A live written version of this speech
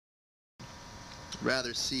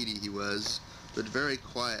Rather seedy he was, but very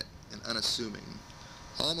quiet and unassuming,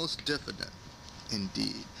 almost diffident,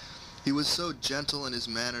 indeed. He was so gentle and his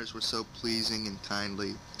manners were so pleasing and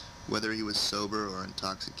kindly, whether he was sober or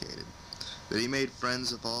intoxicated, that he made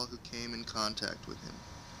friends of all who came in contact with him.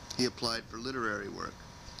 He applied for literary work,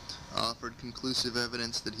 offered conclusive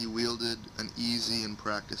evidence that he wielded an easy and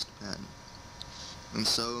practiced pen. And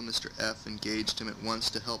so Mr. F. engaged him at once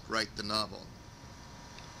to help write the novel.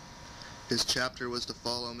 His chapter was to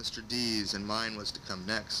follow Mr. D.'s, and mine was to come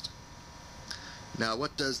next. Now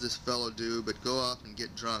what does this fellow do but go off and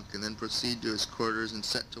get drunk, and then proceed to his quarters and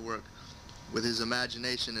set to work with his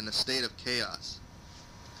imagination in a state of chaos,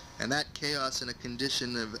 and that chaos in a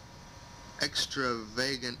condition of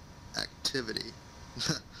extravagant activity.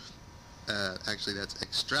 Actually, that's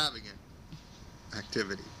extravagant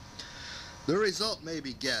activity. The result may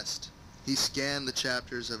be guessed. He scanned the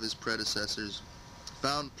chapters of his predecessors,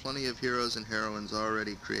 found plenty of heroes and heroines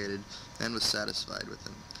already created, and was satisfied with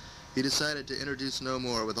them. He decided to introduce no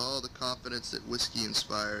more, with all the confidence that whiskey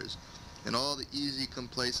inspires, and all the easy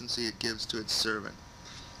complacency it gives to its servant.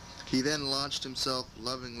 He then launched himself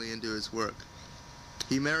lovingly into his work.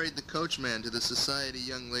 He married the coachman to the society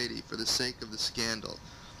young lady for the sake of the scandal,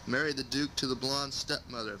 married the Duke to the blonde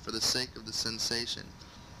stepmother for the sake of the sensation,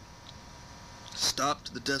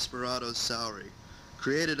 stopped the desperado's salary,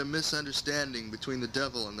 created a misunderstanding between the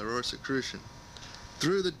devil and the Rosicrucian,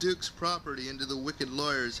 threw the Duke's property into the wicked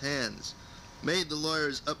lawyer's hands, made the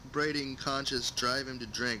lawyer's upbraiding conscience drive him to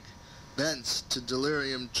drink, thence to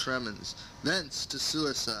delirium tremens, thence to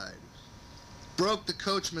suicide, broke the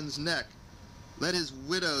coachman's neck, let his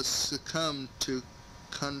widow succumb to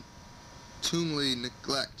contumely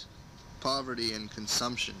neglect, poverty, and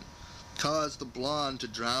consumption, caused the blonde to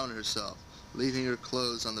drown herself, leaving her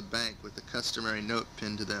clothes on the bank with the customary note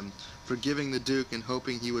pinned to them, forgiving the Duke and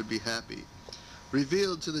hoping he would be happy,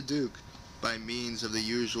 revealed to the Duke, by means of the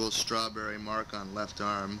usual strawberry mark on left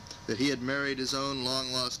arm, that he had married his own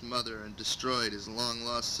long-lost mother and destroyed his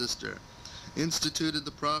long-lost sister, instituted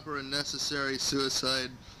the proper and necessary suicide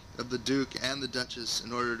of the Duke and the Duchess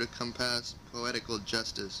in order to compass poetical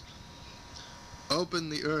justice,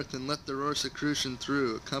 opened the earth and let the Rosicrucian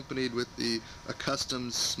through, accompanied with the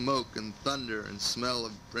accustomed smoke and thunder and smell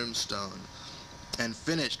of brimstone, and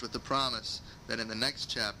finished with the promise that in the next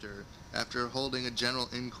chapter, after holding a general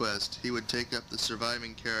inquest, he would take up the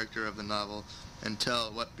surviving character of the novel and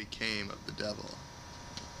tell what became of the devil.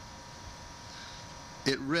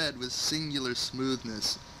 It read with singular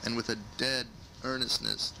smoothness and with a dead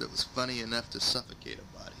earnestness that was funny enough to suffocate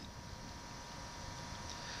a body.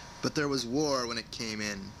 But there was war when it came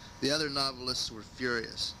in. The other novelists were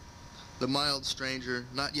furious. The mild stranger,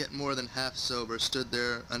 not yet more than half sober, stood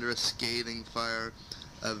there under a scathing fire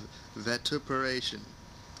of vituperation,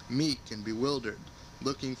 meek and bewildered,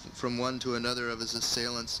 looking from one to another of his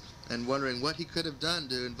assailants and wondering what he could have done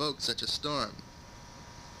to invoke such a storm.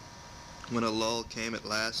 When a lull came at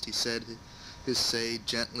last, he said his say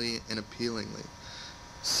gently and appealingly,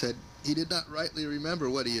 said he did not rightly remember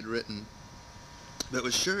what he had written, but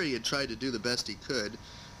was sure he had tried to do the best he could,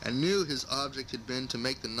 and knew his object had been to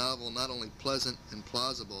make the novel not only pleasant and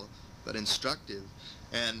plausible, but instructive,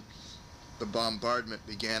 and the bombardment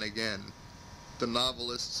began again. The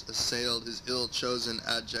novelists assailed his ill-chosen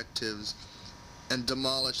adjectives and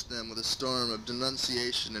demolished them with a storm of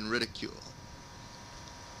denunciation and ridicule.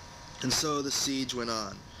 And so the siege went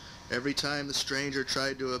on. Every time the stranger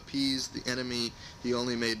tried to appease the enemy, he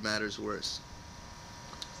only made matters worse.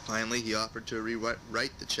 Finally, he offered to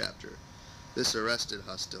rewrite the chapter. This arrested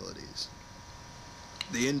hostilities.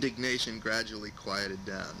 The indignation gradually quieted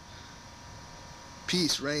down.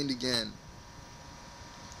 Peace reigned again,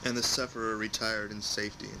 and the sufferer retired in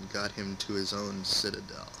safety and got him to his own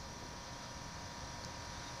citadel.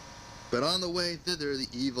 But on the way thither the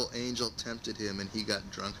evil angel tempted him, and he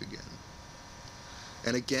got drunk again.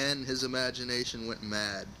 And again his imagination went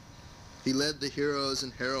mad. He led the heroes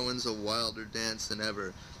and heroines a wilder dance than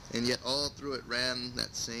ever, and yet all through it ran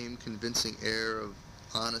that same convincing air of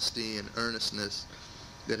honesty and earnestness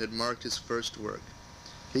that had marked his first work.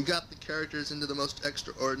 He got the characters into the most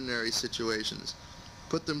extraordinary situations,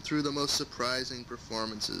 put them through the most surprising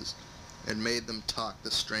performances, and made them talk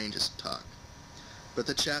the strangest talk. But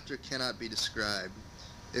the chapter cannot be described.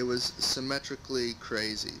 It was symmetrically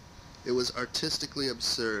crazy. It was artistically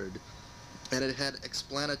absurd, and it had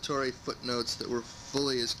explanatory footnotes that were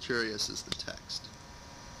fully as curious as the text.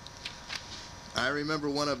 I remember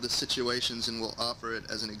one of the situations and will offer it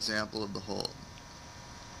as an example of the whole.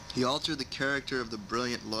 He altered the character of the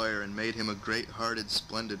brilliant lawyer and made him a great-hearted,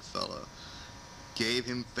 splendid fellow. gave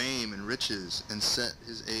him fame and riches, and set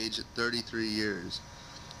his age at 33 years.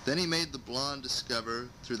 Then he made the blonde discover,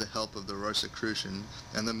 through the help of the Rosicrucian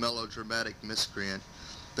and the melodramatic miscreant,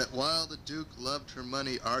 that while the Duke loved her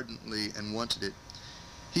money ardently and wanted it,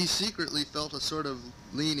 he secretly felt a sort of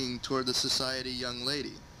leaning toward the society young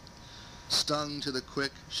lady. Stung to the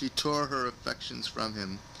quick, she tore her affections from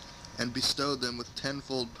him, and bestowed them with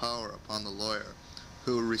tenfold power upon the lawyer,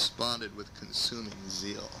 who responded with consuming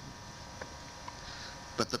zeal.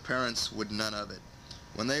 But the parents would none of it.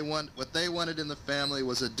 What they wanted in the family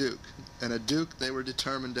was a duke, and a duke they were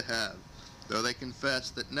determined to have, though they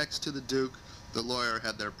confessed that next to the duke, the lawyer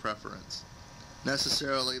had their preference.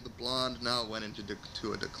 Necessarily, the blonde now went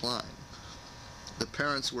into a decline. The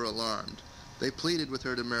parents were alarmed. They pleaded with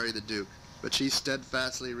her to marry the duke, but she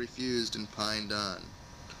steadfastly refused and pined on.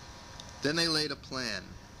 Then they laid a plan.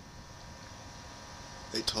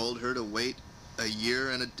 They told her to wait a year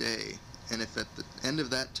and a day, and if at the end of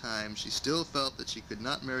that time she still felt that she could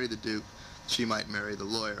not marry the duke, she might marry the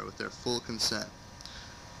lawyer with their full consent.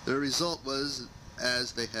 The result was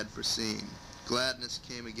as they had foreseen. Gladness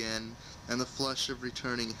came again, and the flush of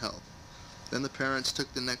returning health. Then the parents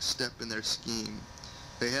took the next step in their scheme.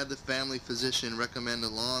 They had the family physician recommend a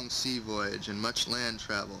long sea voyage and much land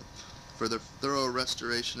travel for the thorough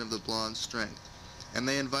restoration of the blonde's strength, and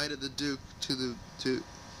they invited the duke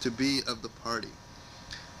to be of the party.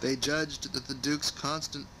 They judged that the duke's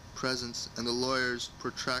constant presence and the lawyer's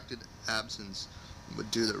protracted absence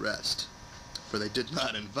would do the rest, for they did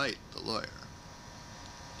not invite the lawyer.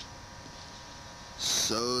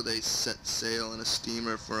 So they set sail in a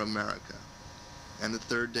steamer for America, and the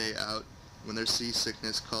third day out, when their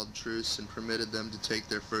seasickness called truce and permitted them to take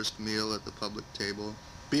their first meal at the public table,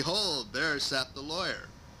 behold, there sat the lawyer.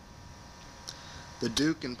 The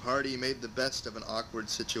duke and party made the best of an awkward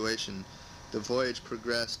situation. The voyage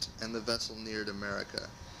progressed, and the vessel neared America.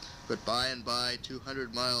 But by and by,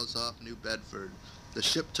 200 miles off New Bedford, the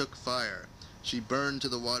ship took fire. She burned to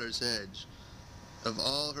the water's edge. Of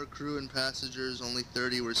all her crew and passengers, only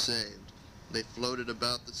 30 were saved. They floated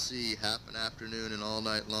about the sea half an afternoon and all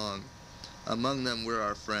night long. Among them were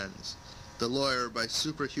our friends. The lawyer, by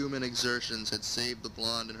superhuman exertions, had saved the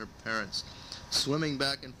blonde and her parents, swimming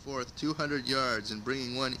back and forth 200 yards and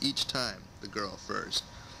bringing one each time, the girl first.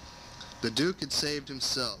 The Duke had saved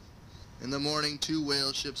himself. In the morning, 2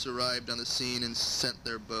 whale ships arrived on the scene and sent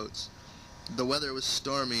their boats. The weather was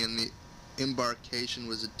stormy, and the embarkation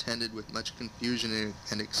was attended with much confusion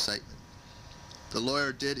and excitement. The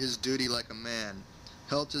lawyer did his duty like a man,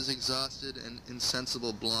 helped his exhausted and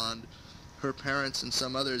insensible blonde, her parents, and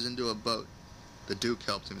some others into a boat. The Duke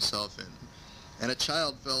helped himself in, and a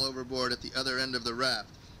child fell overboard at the other end of the raft,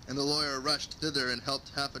 and the lawyer rushed thither and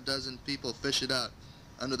helped half a dozen people fish it out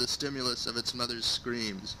under the stimulus of its mother's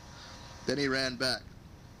screams. Then he ran back,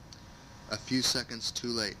 a few seconds too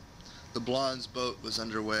late. The blonde's boat was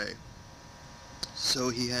underway, so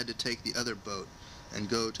he had to take the other boat and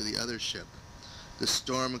go to the other ship. The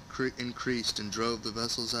storm increased and drove the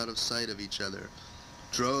vessels out of sight of each other,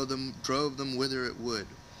 drove them whither it would.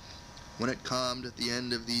 When it calmed at the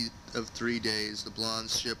end of 3 days, the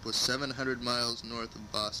blonde's ship was 700 miles north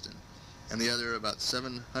of Boston, and the other about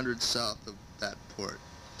 700 south of that port.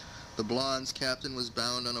 The blonde's captain was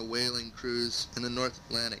bound on a whaling cruise in the North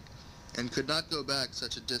Atlantic, and could not go back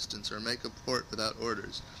such a distance or make a port without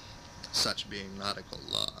orders, such being nautical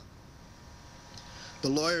law. The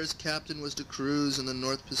lawyer's captain was to cruise in the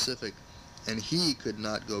North Pacific, and he could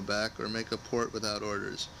not go back or make a port without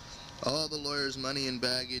orders. All the lawyer's money and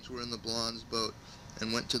baggage were in the blonde's boat,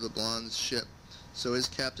 and went to the blonde's ship, so his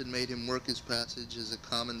captain made him work his passage as a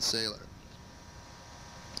common sailor.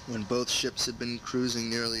 When both ships had been cruising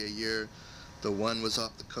nearly a year, the one was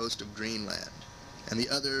off the coast of Greenland, and the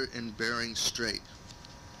other in Bering Strait.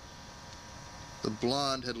 The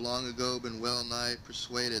blonde had long ago been well nigh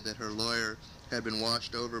persuaded that her lawyer had been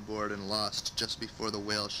washed overboard and lost just before the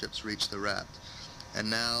whale ships reached the raft, and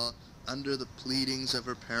now, under the pleadings of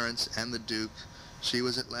her parents and the Duke, she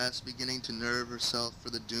was at last beginning to nerve herself for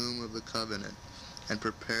the doom of the covenant, and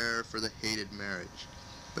prepare for the hated marriage.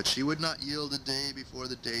 But she would not yield a day before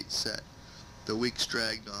the date set. The weeks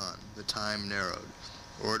dragged on, the time narrowed.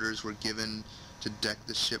 Orders were given to deck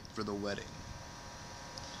the ship for the wedding.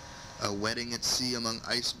 A wedding at sea among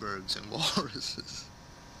icebergs and walruses.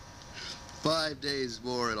 5 days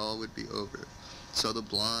more and all would be over. So the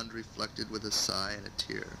blonde reflected with a sigh and a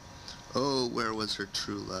tear. Oh, where was her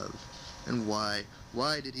true love? And why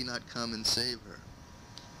did he not come and save her?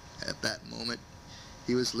 At that moment,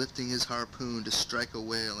 he was lifting his harpoon to strike a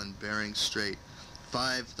whale in Bering Strait,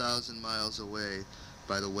 5,000 miles away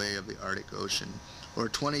by the way of the Arctic Ocean, or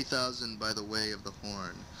 20,000 by the way of the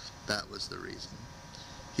Horn. That was the reason.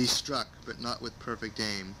 He struck, but not with perfect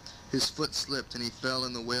aim. His foot slipped, and he fell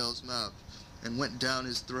in the whale's mouth, and went down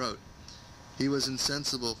his throat. He was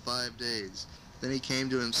insensible 5 days. Then he came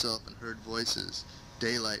to himself and heard voices.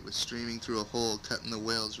 Daylight was streaming through a hole cut in the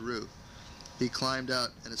whale's roof. He climbed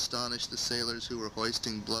out and astonished the sailors who were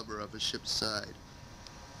hoisting blubber of a ship's side.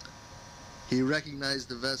 He recognized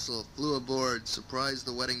the vessel, flew aboard, surprised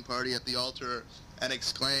the wedding party at the altar, and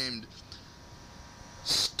exclaimed,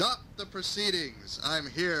 "Stop the proceedings! I'm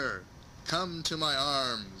here! Come to my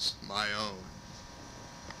arms, my own."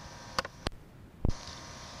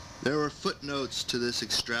 There were footnotes to this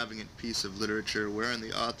extravagant piece of literature wherein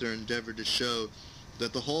the author endeavored to show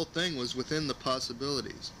that the whole thing was within the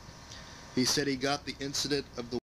possibilities. He said he got the incident of the